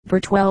per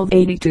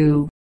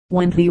 1282,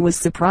 when he was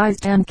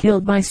surprised and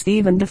killed by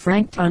Stephen de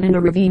Francton in a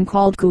ravine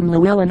called Cwm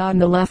Llywelyn on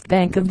the left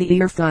bank of the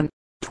Irfan,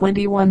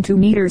 2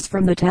 meters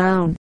from the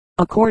town.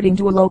 According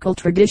to a local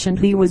tradition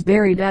he was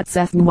buried at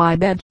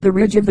Sefnwybed, the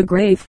ridge of the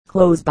grave,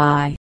 close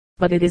by,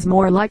 but it is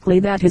more likely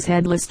that his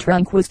headless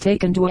trunk was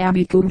taken to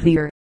Abbey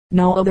Cwmllyr.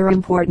 No other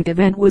important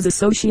event was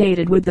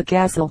associated with the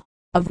castle,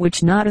 of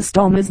which not a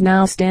stone is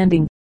now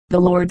standing.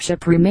 The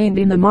lordship remained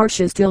in the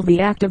marshes till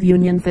the Act of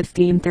Union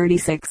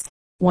 1536,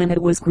 when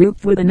it was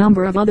grouped with a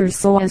number of others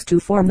so as to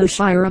form the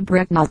Shire of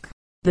Brecknock.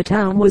 The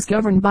town was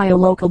governed by a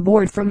local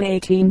board from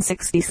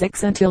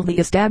 1866 until the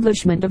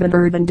establishment of an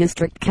urban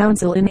district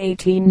council in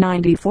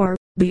 1894.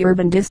 The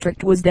urban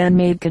district was then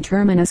made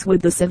conterminous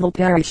with the civil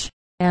parish,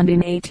 and in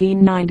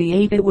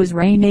 1898 it was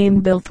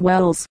renamed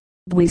Bilthwells.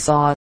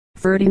 Buissaud,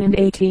 Ferdinand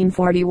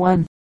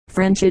 1841,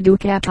 French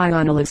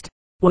educationalist,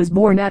 was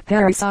born at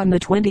Paris on the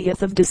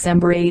 20th of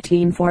December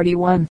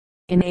 1841.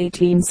 In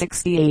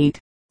 1868,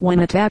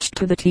 when attached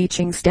to the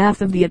teaching staff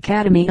of the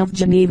Academy of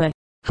Geneva,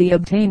 he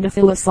obtained a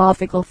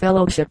philosophical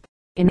fellowship.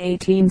 In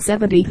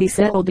 1870 he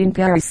settled in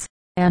Paris,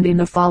 and in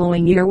the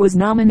following year was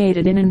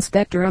nominated an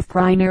inspector of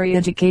primary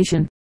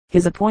education.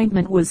 His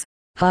appointment was,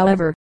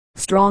 however,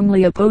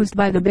 strongly opposed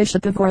by the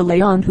Bishop of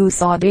Orleans, who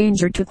saw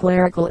danger to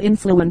clerical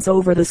influence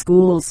over the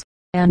schools,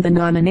 and the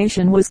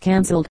nomination was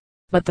cancelled.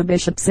 But the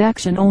bishop's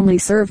action only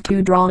served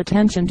to draw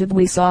attention to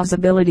Buissaud's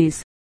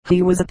abilities.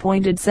 He was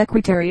appointed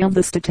secretary of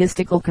the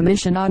Statistical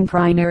Commission on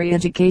Primary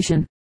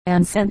Education,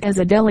 and sent as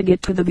a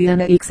delegate to the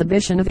Vienna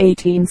Exhibition of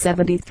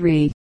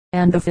 1873,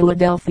 and the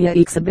Philadelphia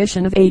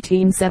Exhibition of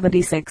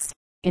 1876.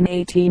 In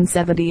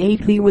 1878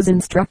 he was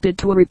instructed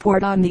to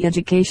report on the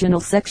educational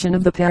section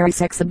of the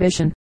Paris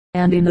Exhibition,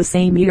 and in the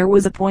same year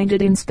was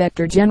appointed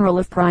Inspector General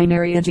of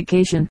Primary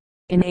Education.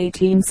 In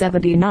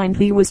 1879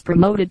 he was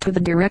promoted to the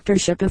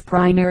directorship of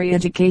primary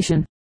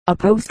education, a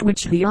post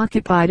which he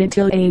occupied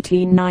until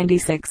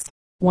 1896,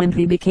 when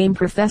he became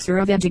professor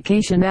of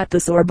education at the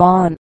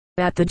Sorbonne.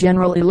 At the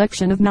general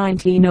election of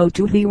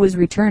 1902 he was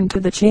returned to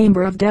the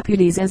Chamber of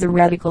Deputies as a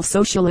radical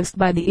socialist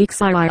by the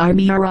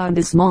X-I-I-M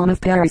arrondissement of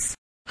Paris.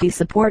 He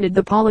supported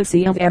the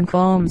policy of M.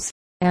 Combes,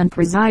 and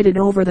presided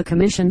over the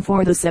Commission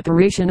for the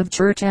Separation of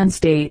Church and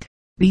State.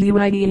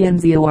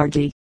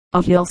 Buidenzorg,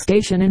 a hill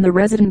station in the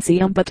Residency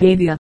of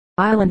Batavia,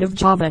 Island of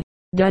Java,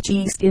 Dutch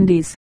East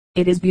Indies.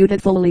 It is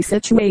beautifully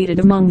situated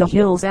among the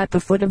hills at the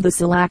foot of the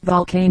Silac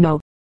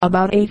volcano,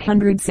 about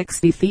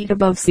 860 feet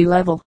above sea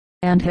level,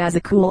 and has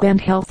a cool and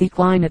healthy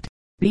climate.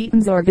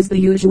 Buitenzorg is the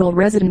usual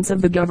residence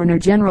of the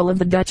Governor-General of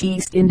the Dutch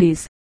East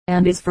Indies,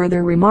 and is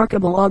further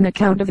remarkable on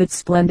account of its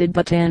splendid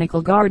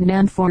botanical garden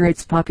and for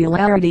its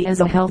popularity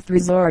as a health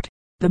resort.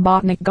 The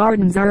botanic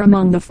gardens are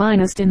among the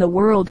finest in the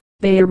world.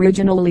 They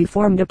originally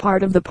formed a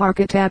part of the park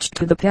attached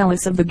to the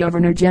palace of the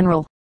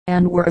Governor-General,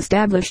 and were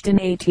established in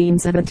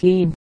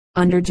 1817,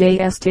 under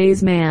J.S.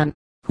 Tasman,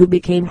 who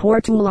became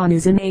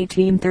Hortulanas in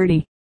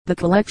 1830. The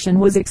collection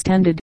was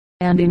extended,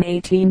 and in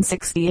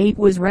 1868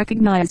 was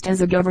recognized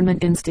as a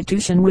government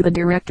institution with a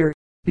director.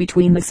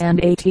 Between this and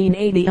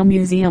 1880 a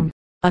museum,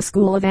 a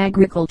school of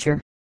agriculture,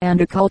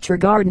 and a culture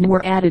garden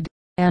were added,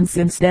 and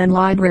since then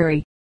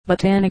library,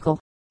 botanical,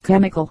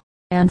 chemical,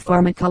 and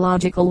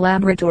pharmacological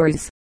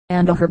laboratories,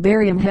 and a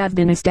herbarium have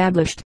been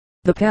established.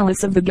 The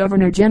palace of the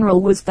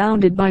Governor-General was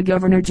founded by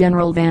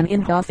Governor-General Van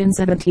Inhofe in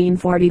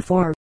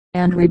 1744,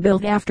 and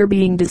rebuilt after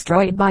being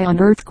destroyed by an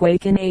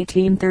earthquake in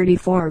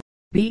 1834.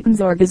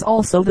 Buitenzorg is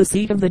also the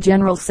seat of the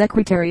General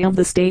Secretary of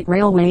the State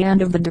Railway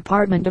and of the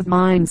Department of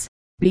Mines.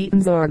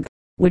 Buitenzorg,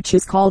 which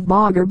is called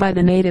Bogor by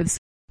the natives,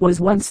 was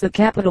once the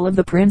capital of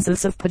the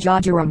Princess of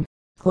Pajajaram.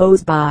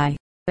 Close by,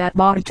 at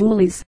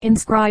Botatulis,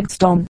 inscribed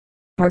stone,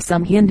 are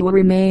some Hindu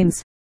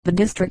remains. The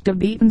district of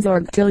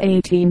Buitenzorg till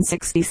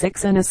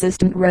 1866 an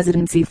assistant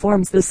residency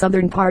forms the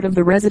southern part of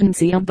the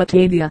Residency of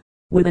Batavia,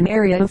 with an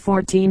area of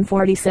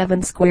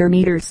 1447 square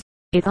meters.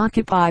 It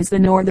occupies the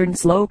northern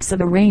slopes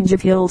of a range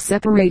of hills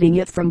separating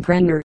it from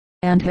Prengor,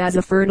 and has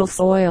a fertile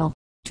soil.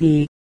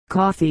 Tea,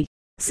 coffee,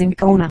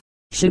 cinchona,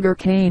 sugar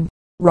cane,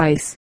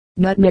 rice,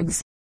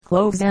 nutmegs,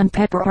 cloves and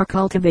pepper are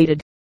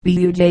cultivated.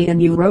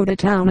 Bujanu wrote a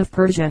town of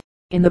Persia,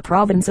 in the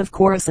province of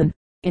Khorasan,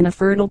 in a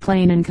fertile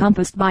plain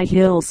encompassed by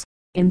hills,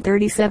 in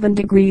 37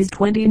 degrees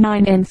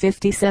 29 and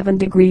 57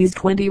 degrees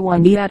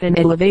 21 E at an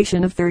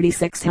elevation of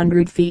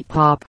 3,600 feet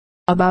pop,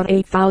 about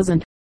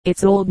 8,000.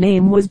 Its old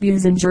name was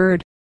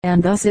Buzanjerd,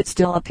 and thus it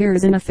still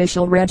appears in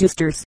official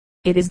registers.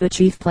 It is the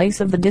chief place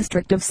of the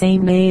district of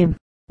same name,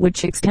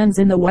 which extends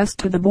in the west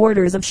to the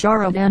borders of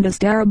Sharad and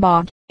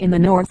Astarabad. In the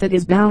north it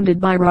is bounded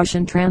by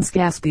Russian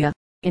Transcaspia,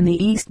 in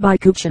the east by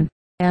Kuchin,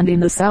 and in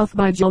the south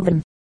by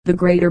Jovan. The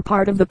greater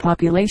part of the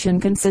population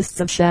consists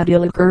of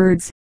Shadili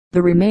Kurds,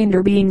 the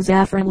remainder being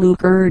Zafranlu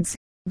Kurds,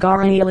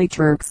 Garayali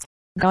Turks,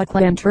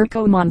 Goklan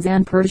Turkomans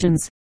and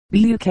Persians.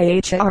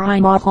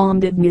 Bukhari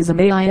Mohammed Nizam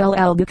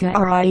Al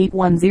Bukhari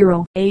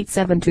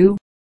 810-872.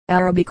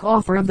 Arabic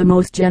author of the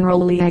most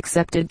generally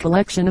accepted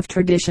collection of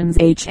traditions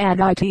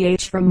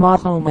Hadith from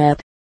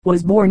Mahomet,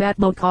 was born at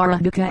Bukhara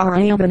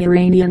Bukhari of an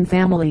Iranian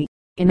family.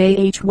 in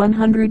AH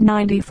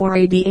 194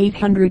 AD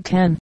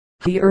 810.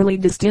 He early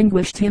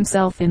distinguished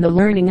himself in the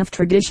learning of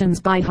traditions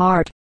by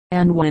heart,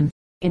 and when,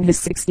 in his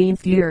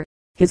 16th year,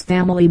 his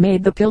family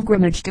made the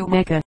pilgrimage to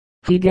Mecca,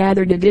 he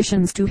gathered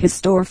additions to his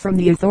store from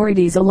the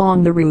authorities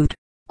along the route.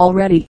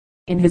 Already,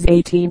 in his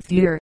 18th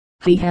year,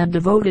 he had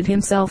devoted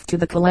himself to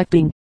the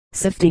collecting,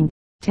 sifting,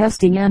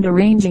 testing and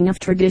arranging of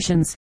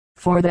traditions.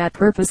 For that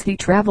purpose he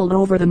traveled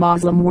over the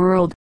Moslem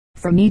world,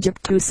 from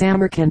Egypt to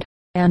Samarkand,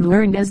 and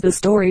learned, as the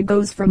story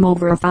goes, from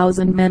over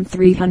 1,000 men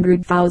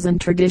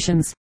 300,000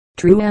 traditions,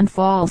 true and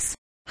false.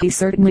 He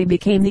certainly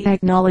became the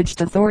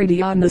acknowledged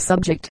authority on the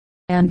subject,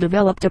 and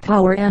developed a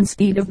power and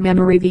speed of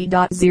memory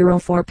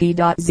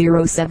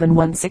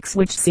v.04p.0716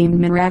 which seemed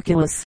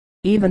miraculous,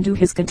 even to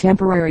his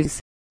contemporaries.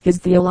 His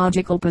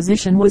theological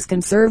position was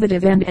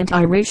conservative and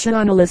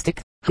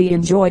anti-rationalistic. He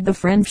enjoyed the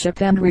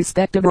friendship and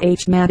respect of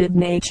H.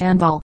 Madad H.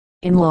 Handal.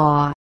 In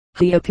law,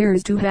 he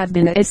appears to have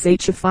been a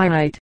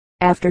Shafite.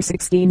 After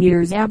 16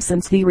 years'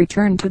 absence he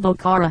returned to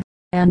Bukhara,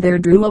 and there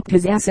drew up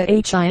his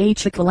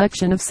Sahih, a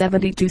collection of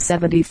 70 to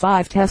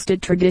 75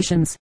 tested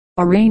traditions,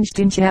 arranged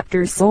in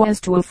chapters so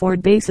as to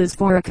afford basis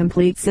for a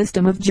complete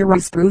system of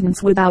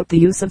jurisprudence without the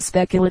use of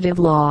speculative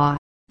law.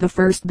 The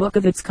first book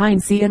of its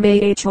kind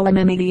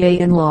CMAHOMMEDA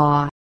in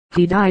law.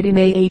 He died in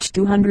AH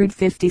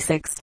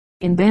 256,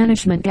 in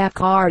banishment at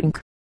Karnak,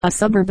 a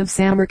suburb of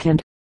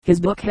Samarkand. His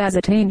book has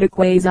attained a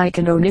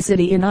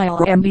quasi-canonicity in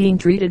Islam, being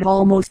treated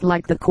almost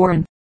like the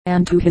Koran,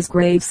 and to his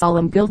grave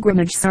solemn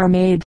pilgrimages are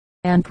made,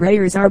 and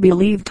prayers are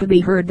believed to be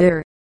heard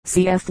there.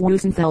 C.F.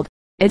 Wusenfeld,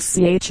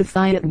 SCH of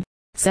Theaton,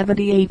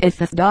 78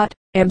 ff.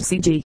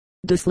 MCG,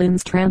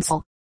 Duslins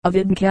Transl, of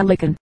Ibn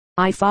Kalikan,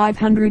 I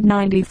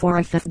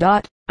 594 ff.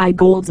 I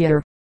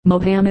Goldzier,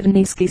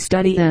 Mohammedanisky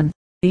Study N.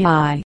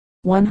 EI,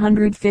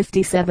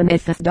 157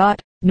 ff.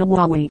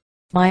 Nawawi,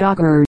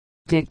 Myager,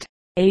 Dict,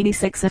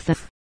 86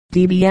 ff.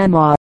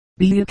 DBMR,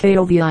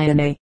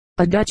 Bukovina,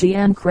 a duchy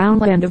and crown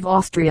land of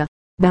Austria,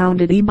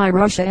 bounded E by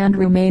Russia and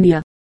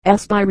Romania,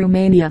 S by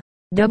Romania,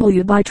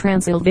 W by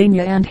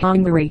Transylvania and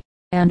Hungary,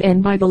 and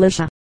N by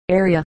Galicia.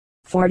 Area,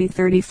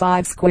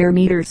 40-35 square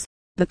meters.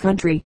 The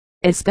country,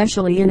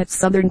 especially in its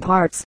southern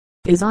parts,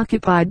 is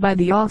occupied by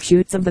the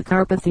offshoots of the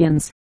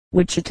Carpathians,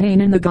 which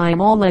attain in the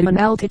Gaimalem an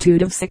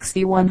altitude of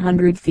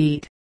 6,100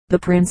 feet. The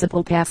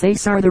principal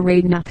passes are the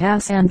Radna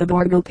Pass and the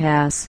Borgo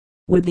Pass,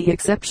 with the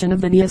exception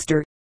of the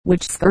Dniester,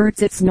 which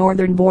skirts its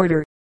northern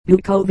border.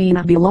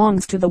 Bukovina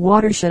belongs to the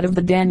watershed of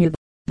the Danube.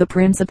 The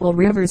principal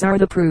rivers are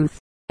the Pruth,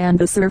 and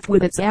the Surf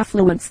with its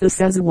affluents the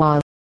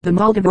Sezuwa, the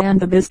Moldava and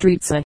the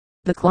Bistritsa.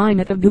 The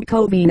climate of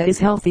Bukovina is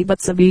healthy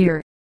but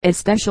severe,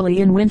 especially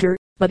in winter,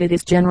 but it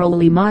is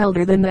generally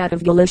milder than that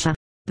of Galicia.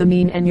 The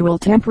mean annual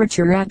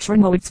temperature at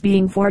Czernowitz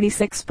being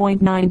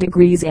 46.9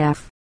 degrees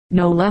F.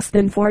 No less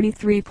than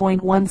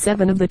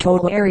 43.17 of the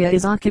total area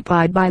is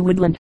occupied by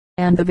woodland,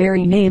 and the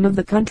very name of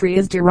the country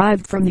is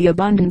derived from the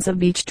abundance of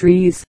beech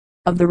trees.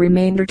 Of the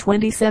remainder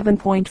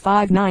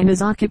 27.59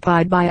 is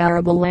occupied by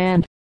arable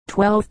land,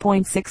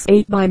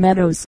 12.68 by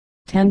meadows,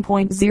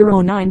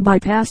 10.09 by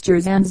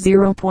pastures and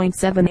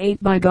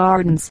 0.78 by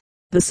gardens.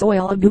 The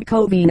soil of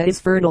Bukovina is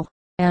fertile,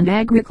 and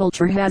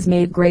agriculture has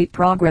made great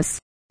progress,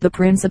 the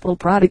principal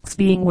products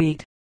being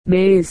wheat,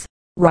 maize,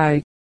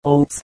 rye,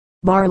 oats,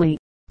 barley,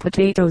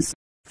 potatoes,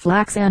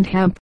 flax and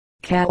hemp.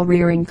 Cattle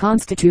rearing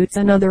constitutes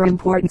another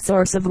important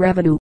source of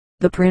revenue.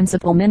 The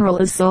principal mineral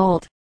is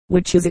salt,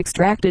 which is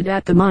extracted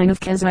at the mine of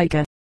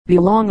Kazika,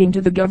 belonging to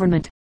the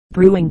government.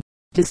 Brewing,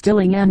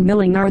 distilling and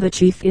milling are the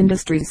chief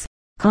industries.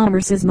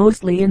 Commerce is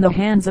mostly in the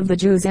hands of the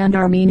Jews and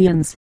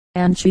Armenians,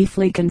 and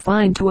chiefly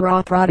confined to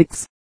raw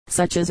products,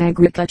 such as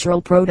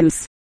agricultural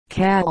produce,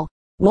 cattle,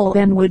 wool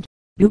and wood.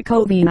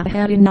 Bukovina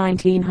had in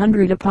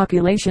 1900 a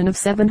population of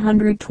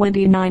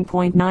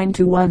 729.9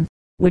 to 1,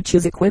 which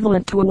is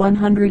equivalent to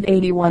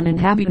 181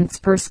 inhabitants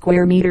per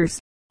square meters.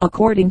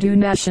 According to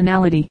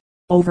nationality,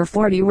 over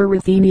 40 were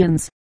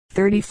Ruthenians,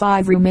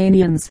 35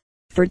 Romanians,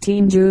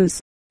 13 Jews,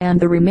 and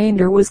the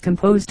remainder was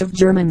composed of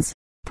Germans,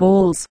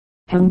 Poles,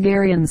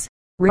 Hungarians,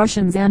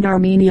 Russians and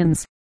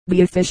Armenians.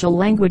 The official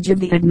language of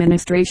the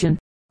administration,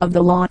 of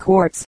the law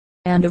courts,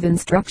 and of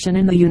instruction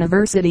in the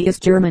university is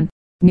German.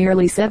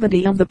 Nearly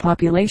 70 of the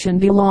population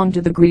belong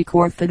to the Greek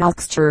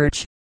Orthodox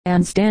Church,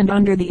 and stand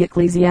under the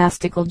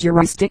ecclesiastical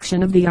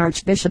jurisdiction of the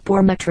Archbishop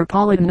or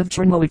Metropolitan of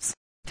Czernowitz.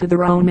 To the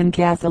Roman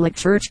Catholic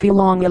Church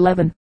belong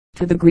 11,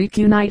 to the Greek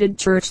United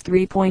Church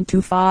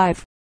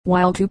 3.25,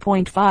 while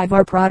 2.5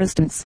 are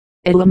Protestants.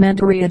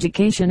 Elementary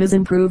education is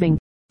improving,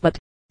 but,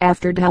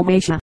 after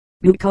Dalmatia,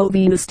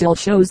 Bukovina still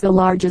shows the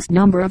largest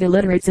number of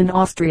illiterates in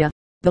Austria.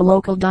 The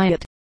local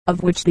Diet,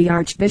 of which the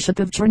Archbishop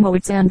of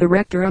Czernowitz and the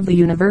rector of the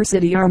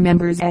university are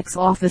members ex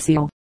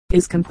officio,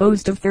 is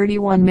composed of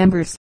 31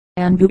 members,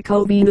 and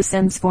Bukovina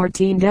sends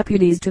 14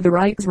 deputies to the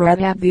Reichsrat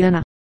at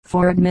Vienna.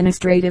 For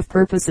administrative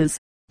purposes,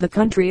 the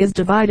country is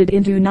divided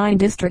into 9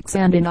 districts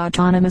and an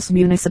autonomous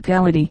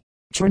municipality.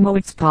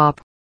 Czernowitz Pop,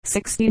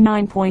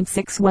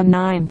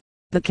 69.619,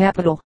 the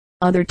capital.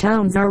 Other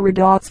towns are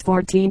Radovsk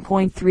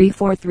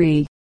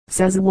 14.343,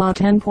 Sezuwa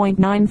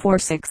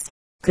 10.946,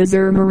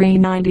 Kazurmare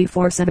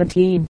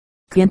 9417.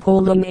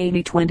 Kinpoling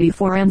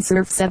 8024 and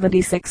Surf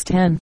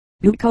 7610.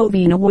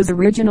 Bukovina was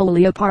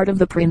originally a part of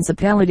the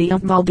Principality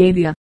of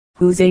Moldavia,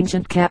 whose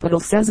ancient capital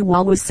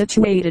Sezewal was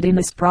situated in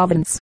this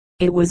province.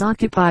 It was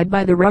occupied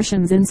by the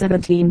Russians in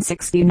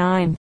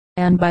 1769,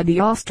 and by the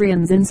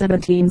Austrians in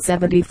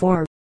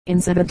 1774. In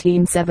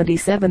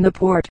 1777 the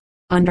Porte,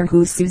 under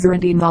whose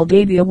suzerainty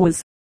Moldavia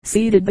was,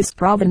 ceded this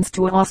province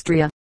to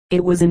Austria.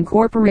 It was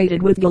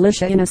incorporated with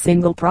Galicia in a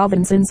single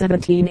province in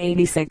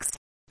 1786,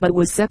 but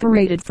was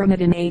separated from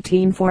it in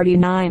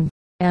 1849,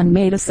 and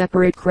made a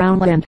separate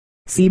crownland.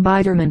 See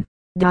Biedermann,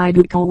 Die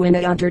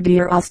Bukowina unter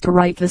der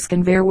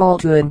Österreichischen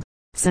Verwaltung.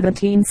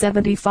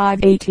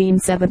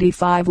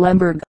 1775-1875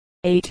 Lemberg,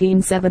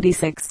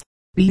 1876.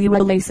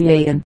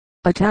 Bualacian,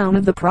 a town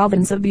of the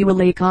province of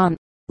Bulacan,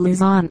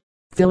 Luzon,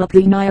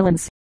 Philippine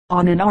Islands,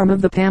 on an arm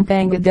of the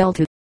Pampanga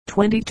Delta,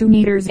 22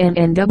 meters and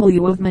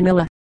NW of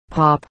Manila.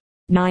 Pop.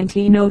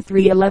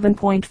 1903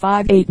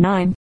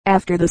 11.589.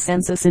 After the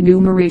census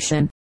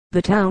enumeration,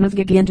 the town of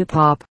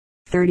Gagintopop,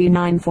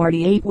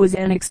 3948 was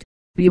annexed.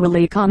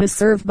 Bulacan is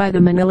served by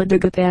the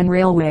Manila-Dagupan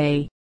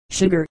Railway.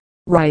 Sugar,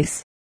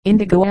 rice,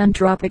 indigo and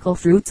tropical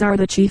fruits are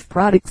the chief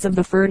products of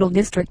the fertile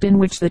district in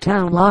which the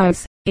town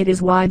lies. It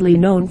is widely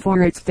known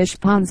for its fish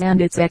ponds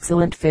and its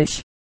excellent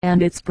fish,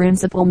 and its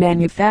principal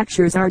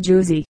manufactures are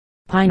juicy,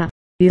 pina,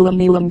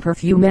 ilam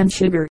perfume and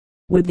sugar.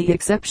 With the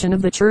exception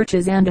of the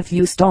churches and a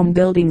few stone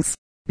buildings,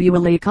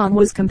 Bulacan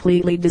was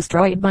completely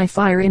destroyed by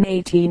fire in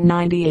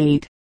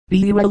 1898.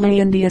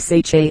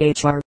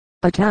 Bulacandiachahr,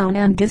 a town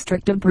and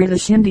district of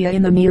British India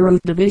in the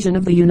Meerut division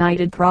of the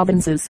United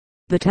Provinces.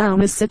 The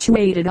town is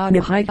situated on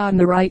a height on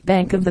the right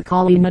bank of the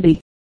Kali Nadi.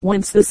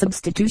 Whence the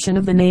substitution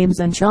of the names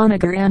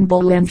Anchanagar and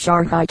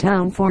Bulandshahr High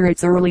Town for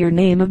its earlier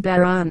name of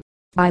Baran,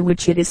 by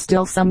which it is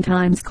still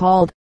sometimes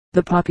called.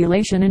 The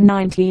population in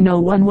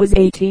 1901 was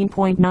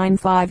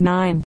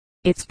 18.959.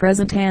 Its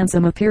present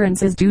handsome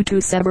appearance is due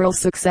to several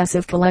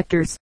successive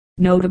collectors,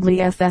 notably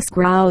F.S.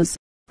 Grouse,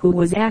 who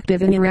was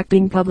active in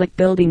erecting public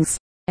buildings,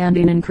 and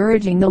in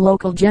encouraging the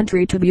local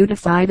gentry to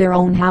beautify their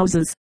own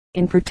houses.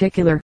 In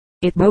particular,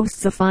 it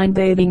boasts a fine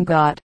bathing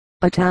ghat,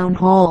 a town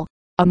hall,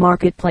 a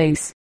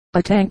marketplace,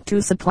 a tank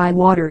to supply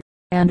water,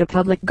 and a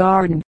public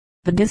garden.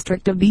 The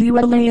district of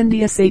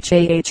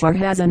Bulacandiachahr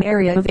has an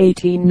area of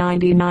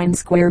 1899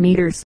 square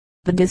meters.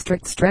 The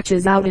district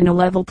stretches out in a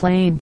level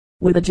plain,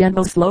 with a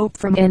gentle slope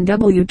from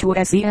NW to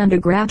SE and a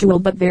gradual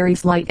but very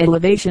slight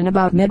elevation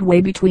about midway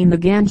between the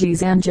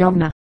Ganges and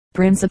Jumna.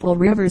 Principal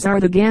rivers are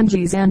the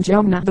Ganges and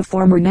Jumna, the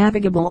former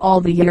navigable all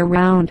the year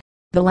round,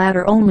 the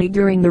latter only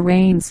during the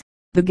rains.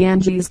 The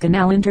Ganges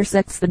Canal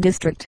intersects the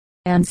district,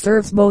 and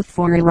serves both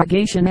for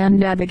irrigation and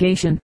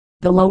navigation.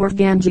 The lower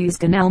Ganges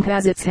Canal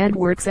has its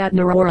headworks at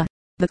Narora.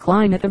 The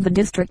climate of the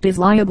district is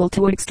liable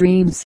to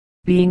extremes,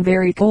 being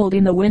very cold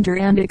in the winter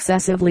and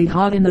excessively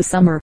hot in the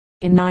summer.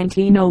 In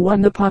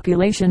 1901 the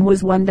population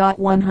was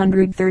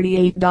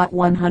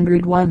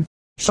 1.138.101,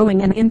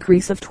 showing an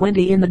increase of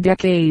 20 in the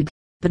decade.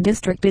 The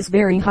district is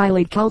very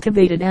highly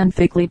cultivated and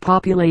thickly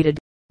populated.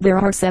 There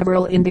are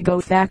several indigo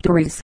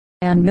factories,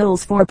 and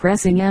mills for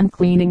pressing and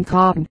cleaning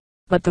cotton,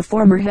 but the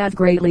former have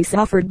greatly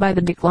suffered by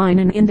the decline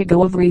in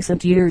indigo of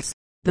recent years.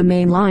 The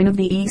main line of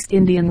the East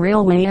Indian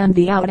Railway and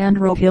the Out and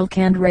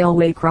Rohilkhand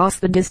Railway cross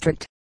the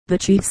district. The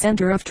chief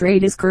center of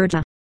trade is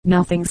Kurja.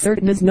 Nothing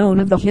certain is known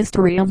of the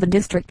history of the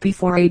district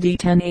before AD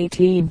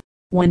 1018,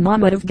 when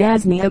Mahmud of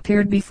Ghazni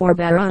appeared before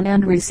Baran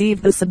and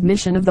received the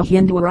submission of the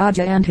Hindu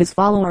Raja and his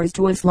followers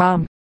to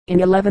Islam. In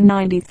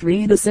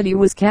 1193 the city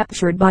was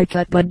captured by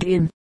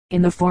Qutbuddin.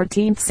 In the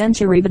 14th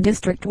century the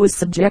district was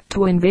subject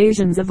to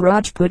invasions of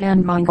Rajput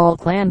and Mongol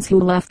clans who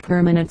left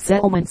permanent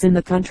settlements in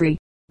the country.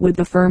 With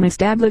the firm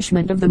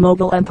establishment of the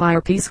Mughal Empire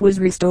peace was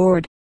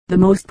restored, the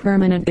most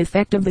permanent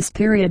effect of this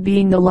period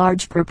being the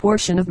large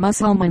proportion of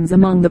Mussulmans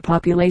among the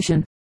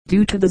population.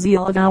 Due to the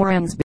zeal of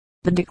Aurangzeb,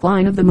 the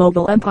decline of the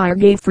Mughal Empire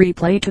gave free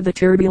play to the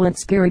turbulent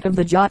spirit of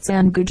the Jats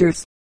and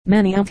Gujars,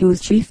 many of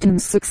whose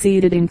chieftains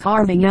succeeded in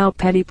carving out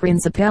petty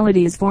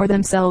principalities for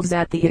themselves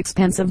at the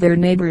expense of their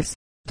neighbors.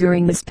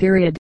 During this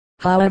period,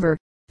 however,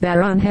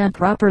 Baran had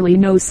properly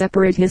no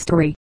separate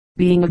history,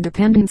 being a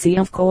dependency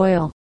of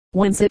Koil,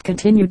 whence it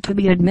continued to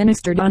be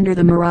administered under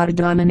the Maratha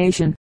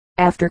domination.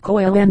 After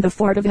Koil and the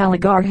fort of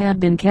Aligarh had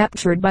been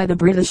captured by the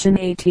British in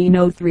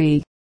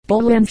 1803,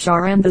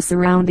 Bulandshahr and the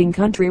surrounding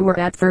country were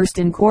at first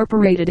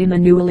incorporated in the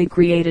newly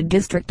created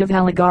district of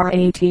Aligarh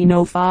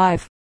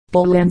 1805.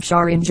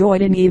 Bulandshahr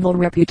enjoyed an evil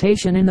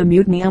reputation in the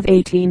mutiny of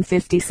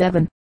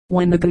 1857,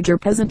 when the Gujar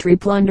peasantry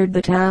plundered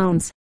the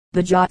towns.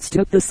 The Jats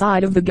took the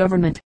side of the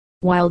government,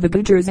 while the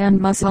Gujars and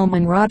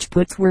Mussulman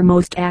Rajputs were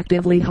most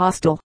actively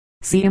hostile.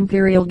 See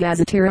Imperial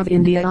Gazetteer of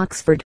India,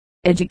 Oxford.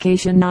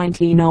 Education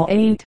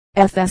 1908.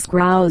 F.S.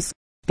 Grouse.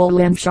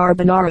 Bulandshahr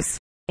Banaras.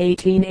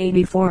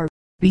 1884.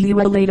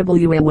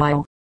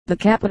 Bulawayo. The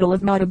capital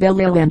of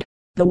Matabeleland.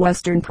 The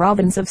western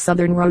province of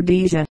southern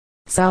Rhodesia,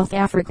 South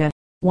Africa.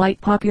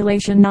 White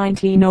population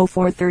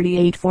 1904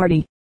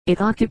 3840. It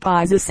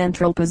occupies a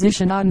central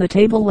position on the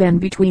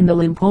tableland between the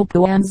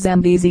Limpopo and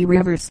Zambezi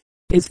rivers.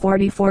 is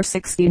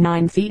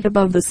 4469 feet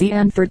above the sea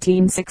and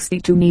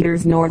 1362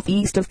 meters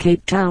northeast of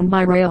Cape Town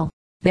by rail.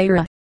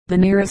 Beira, the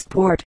nearest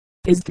port,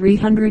 is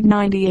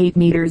 398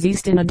 meters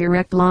east in a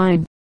direct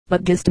line,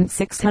 but distant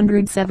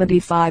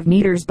 675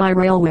 meters by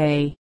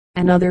railway.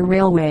 Another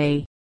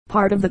railway,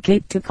 part of the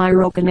Cape to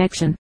Cairo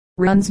connection,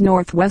 runs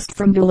northwest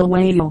from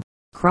Bulawayo,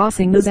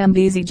 crossing the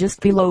Zambezi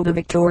just below the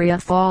Victoria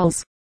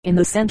Falls. In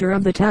the center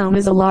of the town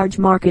is a large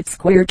market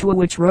square to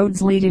which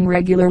roads leading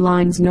regular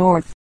lines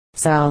north,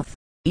 south,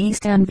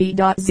 east and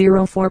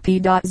B.04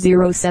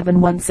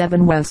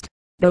 P.0717 west.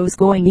 Those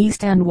going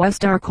east and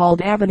west are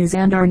called avenues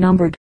and are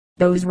numbered.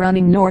 Those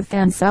running north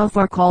and south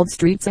are called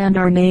streets and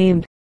are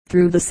named.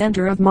 Through the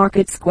center of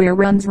Market Square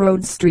runs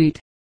Rhodes Street.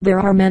 There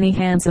are many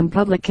handsome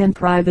public and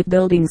private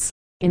buildings.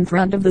 In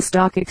front of the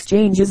Stock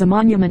Exchange is a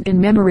monument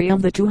in memory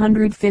of the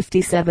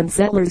 257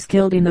 settlers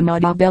killed in the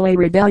Matabele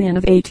Rebellion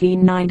of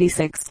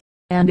 1896.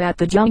 And at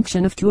the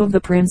junction of two of the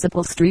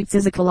principal streets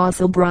is a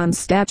colossal bronze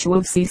statue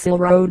of Cecil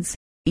Rhodes.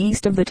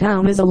 East of the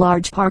town is a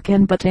large park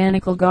and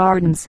botanical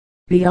gardens,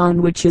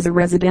 beyond which is a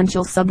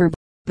residential suburb.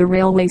 The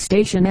railway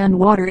station and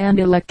water and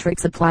electric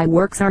supply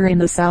works are in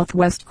the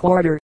southwest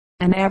quarter.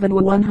 An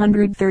avenue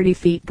 130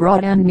 feet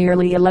broad and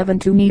nearly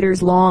 11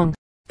 meters long,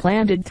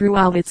 planted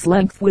throughout its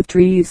length with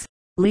trees,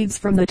 leads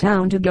from the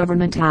town to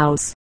Government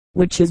House,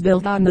 which is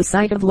built on the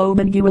site of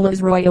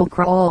Lobengula's Royal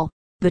Kraal.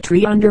 The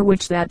tree under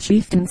which that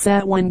chieftain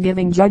sat when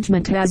giving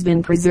judgment has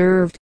been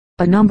preserved.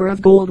 A number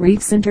of gold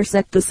reefs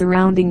intersect the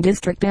surrounding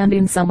district, and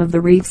in some of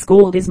the reefs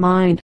gold is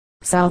mined.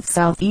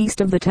 South-southeast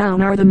of the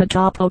town are the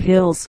Matapo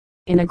Hills.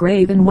 In a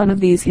grave in one of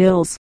these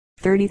hills,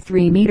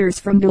 33 meters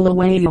from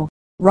Bulawayo,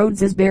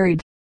 Rhodes is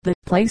buried. The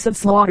place of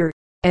slaughter,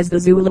 as the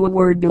Zulu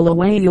word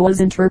Bulawayo is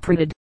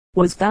interpreted,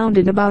 was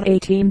founded about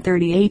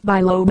 1838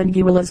 by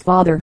Lobengula's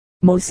father,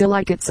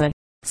 Mosilikatse,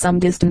 some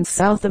distance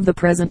south of the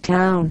present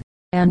town,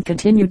 and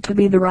continued to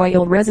be the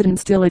royal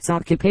residence till its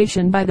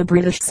occupation by the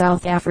British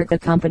South Africa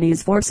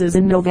Company's forces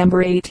in November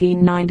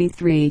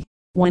 1893,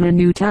 when a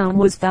new town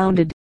was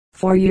founded.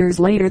 4 years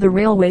later the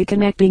railway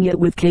connecting it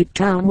with Cape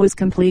Town was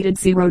completed.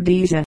 See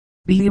Rhodesia,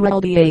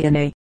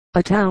 Buldana,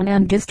 a town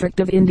and district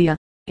of India.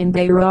 In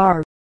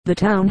Beira, the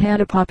town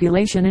had a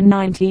population in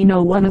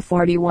 1901 of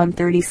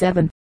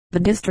 4137. The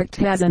district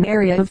has an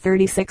area of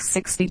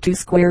 3662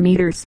 square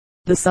meters.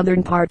 The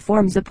southern part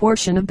forms a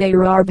portion of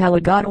Beira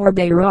Balagot or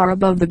Beira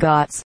above the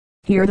Ghats.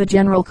 Here the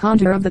general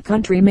contour of the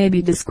country may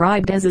be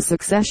described as a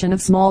succession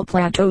of small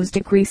plateaus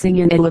decreasing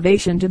in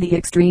elevation to the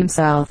extreme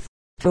south.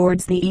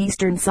 Towards the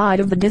eastern side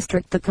of the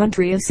district the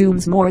country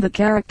assumes more the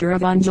character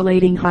of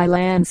undulating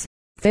highlands,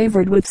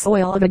 favored with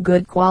soil of a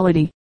good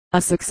quality.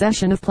 A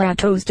succession of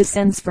plateaus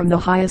descends from the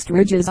highest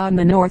ridges on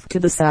the north to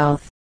the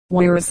south,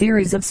 where a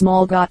series of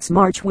small ghats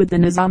march with the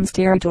Nizam's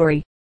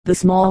territory. The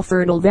small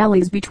fertile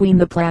valleys between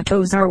the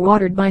plateaus are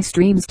watered by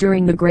streams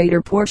during the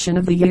greater portion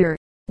of the year,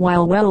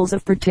 while wells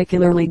of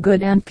particularly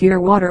good and pure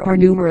water are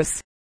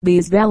numerous.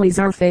 These valleys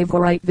are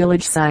favorite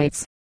village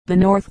sites. The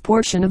north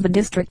portion of the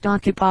district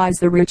occupies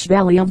the rich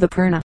valley of the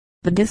Perna.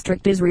 The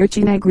district is rich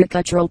in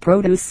agricultural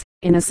produce.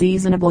 In a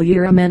seasonable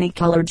year a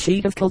many-colored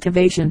sheet of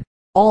cultivation,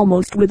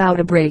 almost without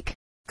a break,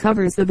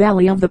 covers the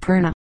valley of the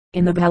Perna.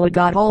 In the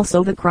Balagot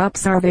also the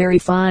crops are very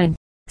fine.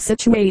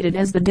 Situated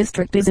as the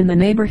district is in the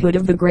neighborhood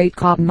of the great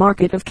cotton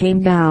market of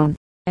Cape Town,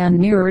 and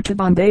nearer to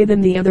Bombay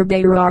than the other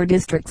Beira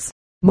districts,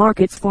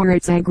 markets for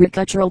its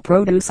agricultural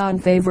produce on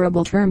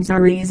favorable terms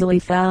are easily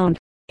found.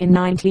 In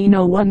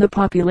 1901 the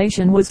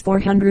population was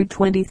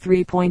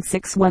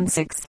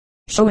 423.616,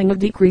 showing a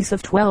decrease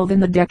of 12 in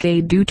the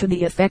decade due to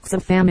the effects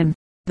of famine.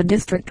 The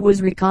district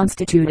was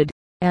reconstituted,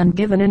 and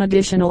given an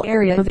additional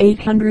area of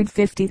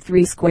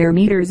 853 square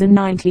meters in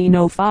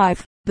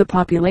 1905. The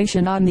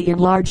population on the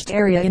enlarged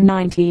area in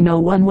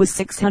 1901 was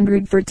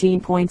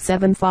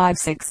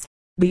 613.756.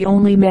 The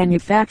only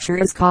manufacture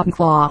is cotton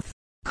cloth.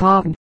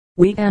 Cotton,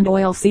 wheat and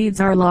oil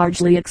seeds are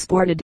largely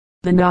exported.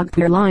 The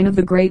Nagpur line of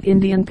the Great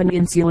Indian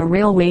Peninsula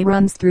Railway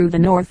runs through the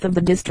north of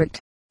the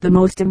district. The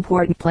most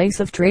important place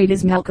of trade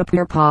is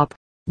Melkapur Pop.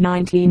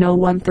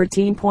 1901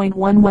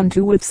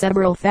 13.112 with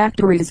several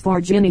factories for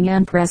ginning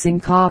and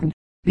pressing cotton.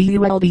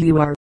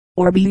 Buldur,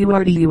 or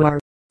Burdur,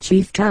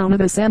 chief town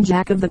of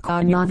Asemjak of the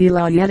Konya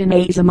Vilayet in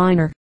Asia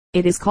Minor.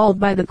 It is called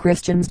by the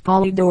Christians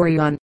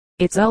Polydorion.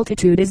 Its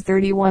altitude is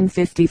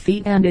 3150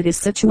 feet and it is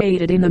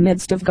situated in the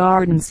midst of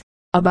gardens,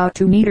 about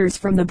 2 meters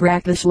from the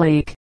brackish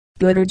lake.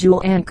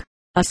 Gudurjul Ank,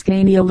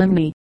 Ascania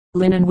limni,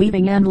 linen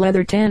weaving and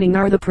leather tanning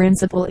are the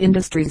principal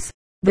industries.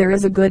 There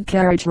is a good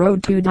carriage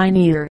road to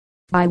Dinier,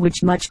 by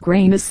which much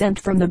grain is sent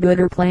from the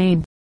Gudur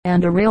plain,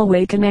 and a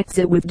railway connects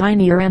it with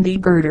Dinier and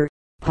Egerder.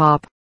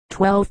 Pop,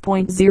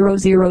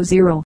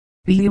 12.000,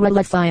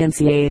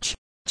 Bulfianch,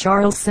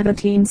 Charles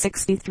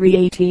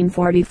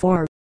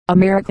 1763-1844,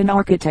 American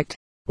architect,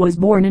 was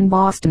born in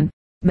Boston,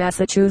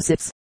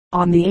 Massachusetts,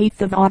 on the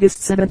 8th of August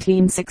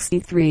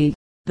 1763,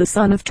 the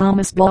son of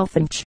Thomas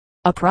Bulfinch,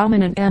 a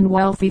prominent and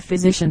wealthy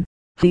physician.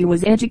 He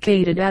was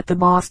educated at the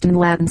Boston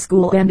Latin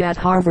School and at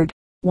Harvard,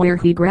 where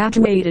he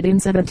graduated in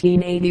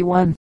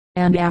 1781.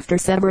 and after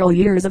several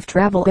years of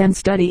travel and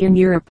study in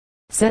Europe,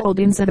 settled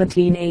in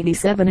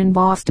 1787 in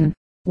Boston,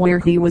 where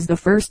he was the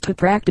first to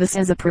practice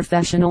as a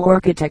professional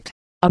architect.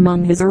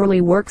 Among his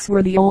early works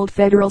were the Old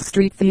Federal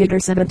Street Theater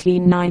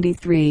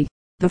 1793,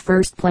 the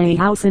first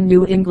playhouse in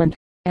New England,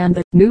 and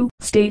the New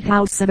State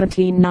House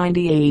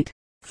 1798.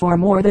 For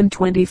more than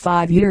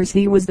 25 years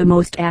he was the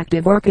most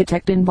active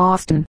architect in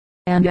Boston,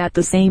 and at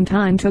the same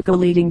time took a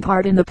leading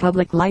part in the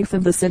public life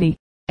of the city.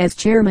 As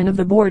chairman of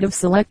the Board of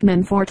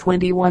Selectmen for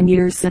 21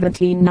 years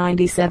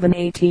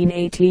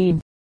 1797-1818,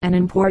 an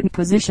important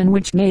position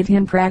which made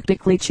him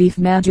practically chief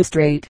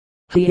magistrate.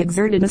 He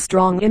exerted a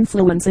strong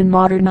influence in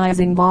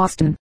modernizing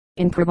Boston,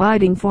 in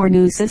providing for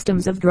new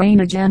systems of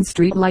drainage and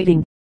street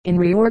lighting, in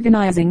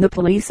reorganizing the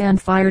police and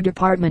fire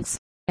departments,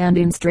 and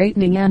in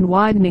straightening and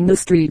widening the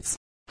streets.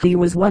 He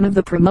was one of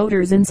the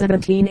promoters in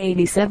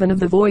 1787 of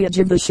the voyage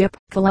of the ship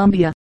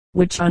Columbia,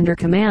 which under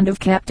command of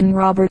Captain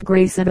Robert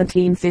Gray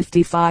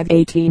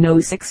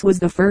 1755-1806 was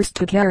the first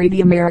to carry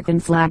the American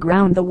flag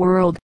round the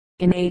world.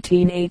 In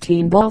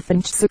 1818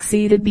 Bulfinch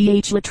succeeded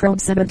B.H. Latrobe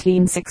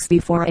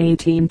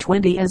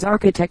 1764-1820 as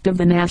architect of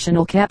the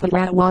National Capitol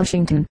at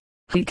Washington.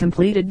 He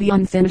completed the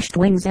unfinished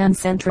wings and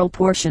central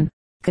portion,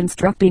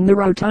 constructing the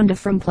rotunda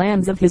from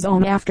plans of his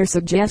own after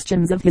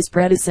suggestions of his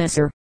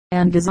predecessor,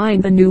 and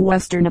designed the new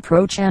western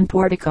approach and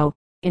portico.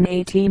 In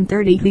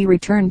 1830 he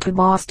returned to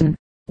Boston,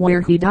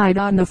 where he died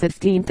on the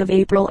 15th of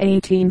April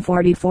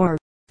 1844.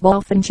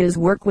 Bulfinch's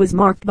work was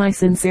marked by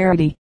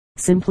sincerity,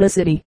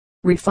 simplicity,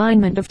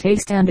 refinement of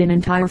taste and an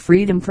entire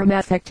freedom from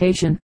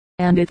affectation,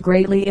 and it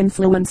greatly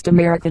influenced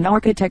American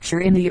architecture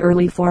in the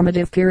early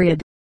formative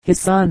period. His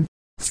son,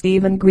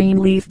 Stephen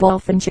Greenleaf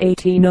Bulfinch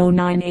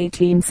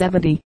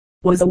 1809-1870,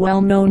 was a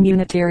well-known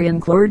Unitarian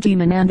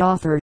clergyman and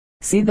author.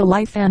 See the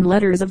Life and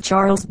Letters of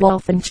Charles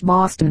Bulfinch,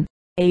 Boston,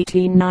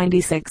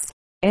 1896,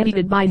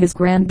 edited by his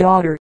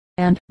granddaughter,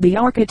 and The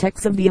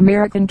Architects of the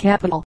American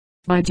Capitol,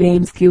 by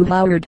James Q.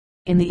 Howard,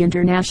 in the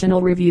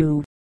International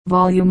Review,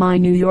 Volume I,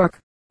 New York,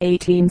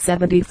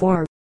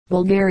 1874.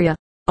 Bulgaria,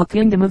 a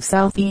kingdom of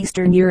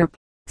southeastern Europe,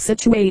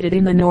 situated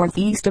in the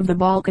northeast of the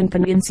Balkan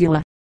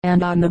Peninsula,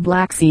 and on the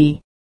Black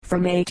Sea.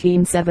 From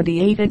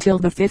 1878 until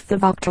the 5th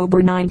of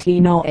October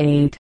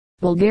 1908,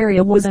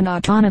 Bulgaria was an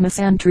autonomous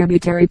and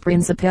tributary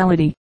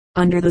principality,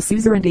 under the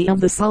suzerainty of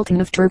the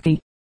Sultan of Turkey.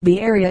 The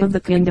area of the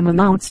kingdom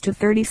amounts to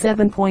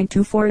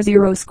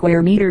 37.240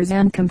 square meters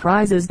and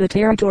comprises the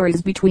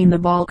territories between the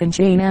Balkan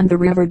chain and the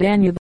river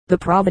Danube, the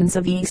province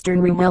of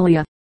Eastern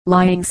Rumelia,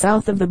 lying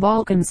south of the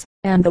Balkans,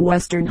 and the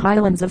western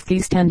highlands of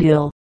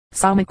Kistendil,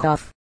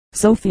 Samokov,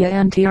 Sofia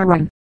and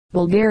Tiran.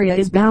 Bulgaria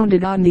is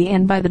bounded on the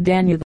end by the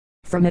Danube,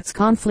 from its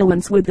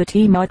confluence with the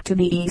Timok to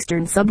the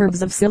eastern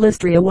suburbs of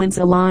Silistria, whence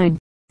a line,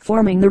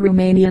 forming the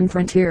Romanian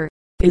frontier,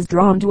 is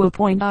drawn to a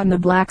point on the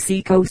Black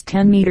Sea coast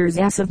 10 meters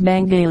s of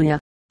Mangalia.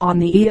 On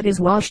the E it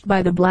is washed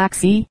by the Black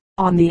Sea,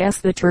 on the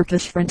S the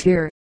Turkish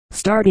frontier,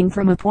 starting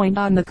from a point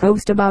on the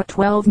coast about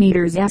 12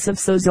 meters s of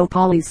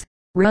Sozopolis,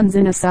 runs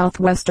in a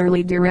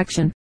southwesterly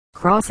direction,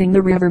 crossing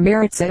the river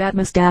Maritsa at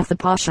Mustafa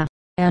Pasha,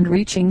 and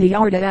reaching the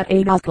Arda at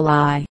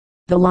Adakali.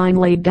 The line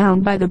laid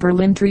down by the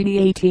Berlin Treaty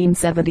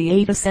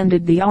 1878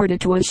 ascended the Arda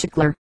to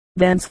Ashiklar,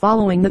 thence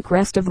following the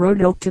crest of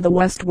Rodok to the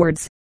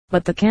westwards,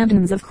 but the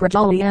cantons of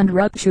Kradali and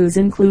Rutchus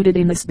included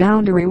in this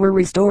boundary were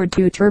restored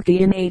to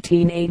Turkey in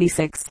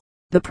 1886.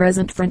 The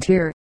present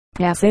frontier,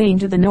 passing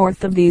to the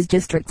north of these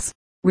districts,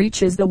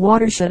 reaches the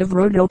watershed of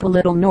Rodop a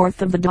little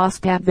north of the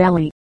Dospat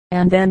Valley,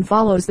 and then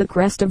follows the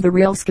crest of the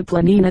Rilska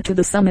Planina to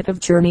the summit of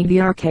Cherny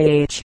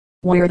Diarkh,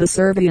 where the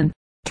Serbian,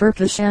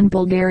 Turkish and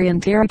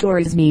Bulgarian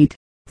territories meet.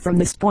 From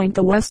this point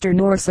the western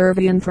or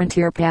Serbian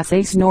frontier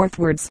passes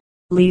northwards,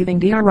 leaving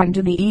Diyarbakir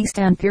to the east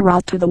and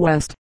Pirat to the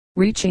west,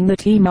 reaching the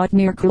Timok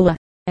near Kula,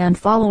 and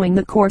following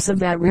the course of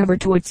that river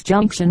to its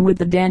junction with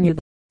the Danube.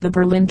 The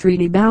Berlin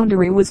Treaty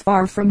boundary was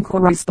far from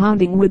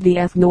corresponding with the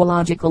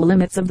ethnological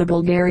limits of the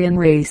Bulgarian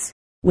race,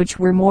 which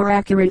were more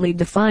accurately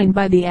defined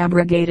by the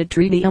abrogated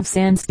Treaty of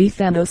San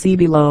Stefano. See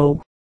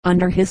below.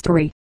 Under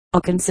history,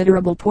 a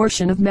considerable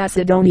portion of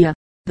Macedonia,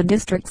 the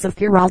districts of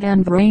Pirat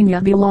and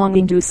Vrania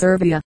belonging to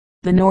Serbia,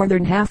 the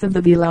northern half of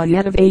the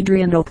Vilayet of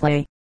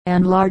Adrianople,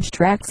 and large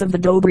tracts of the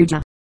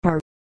Dobrija,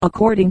 are,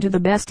 according to the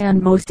best and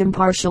most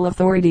impartial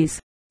authorities,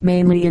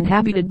 mainly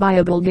inhabited by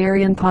a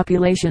Bulgarian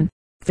population.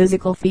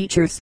 Physical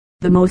features.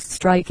 The most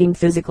striking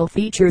physical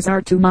features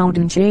are two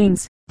mountain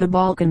chains, the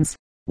Balkans,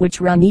 which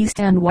run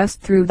east and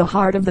west through the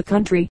heart of the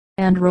country,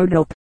 and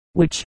Rodop,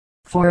 which,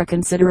 for a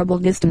considerable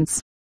distance,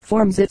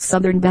 forms its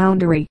southern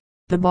boundary.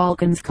 The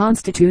Balkans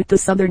constitute the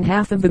southern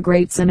half of the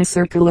great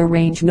semicircular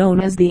range known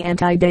as the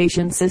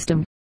Anti-Dacian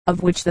system,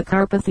 of which the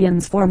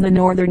Carpathians form the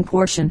northern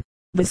portion.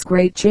 This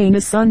great chain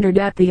is sundered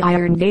at the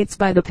Iron Gates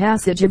by the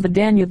passage of the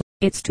Danube.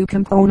 Its two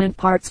component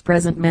parts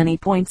present many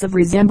points of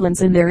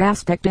resemblance in their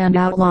aspect and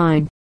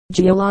outline,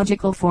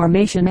 geological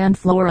formation and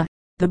flora.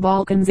 The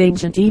Balkans'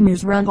 ancient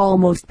emirs run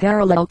almost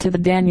parallel to the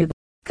Danube.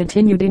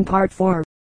 Continued in Part 4.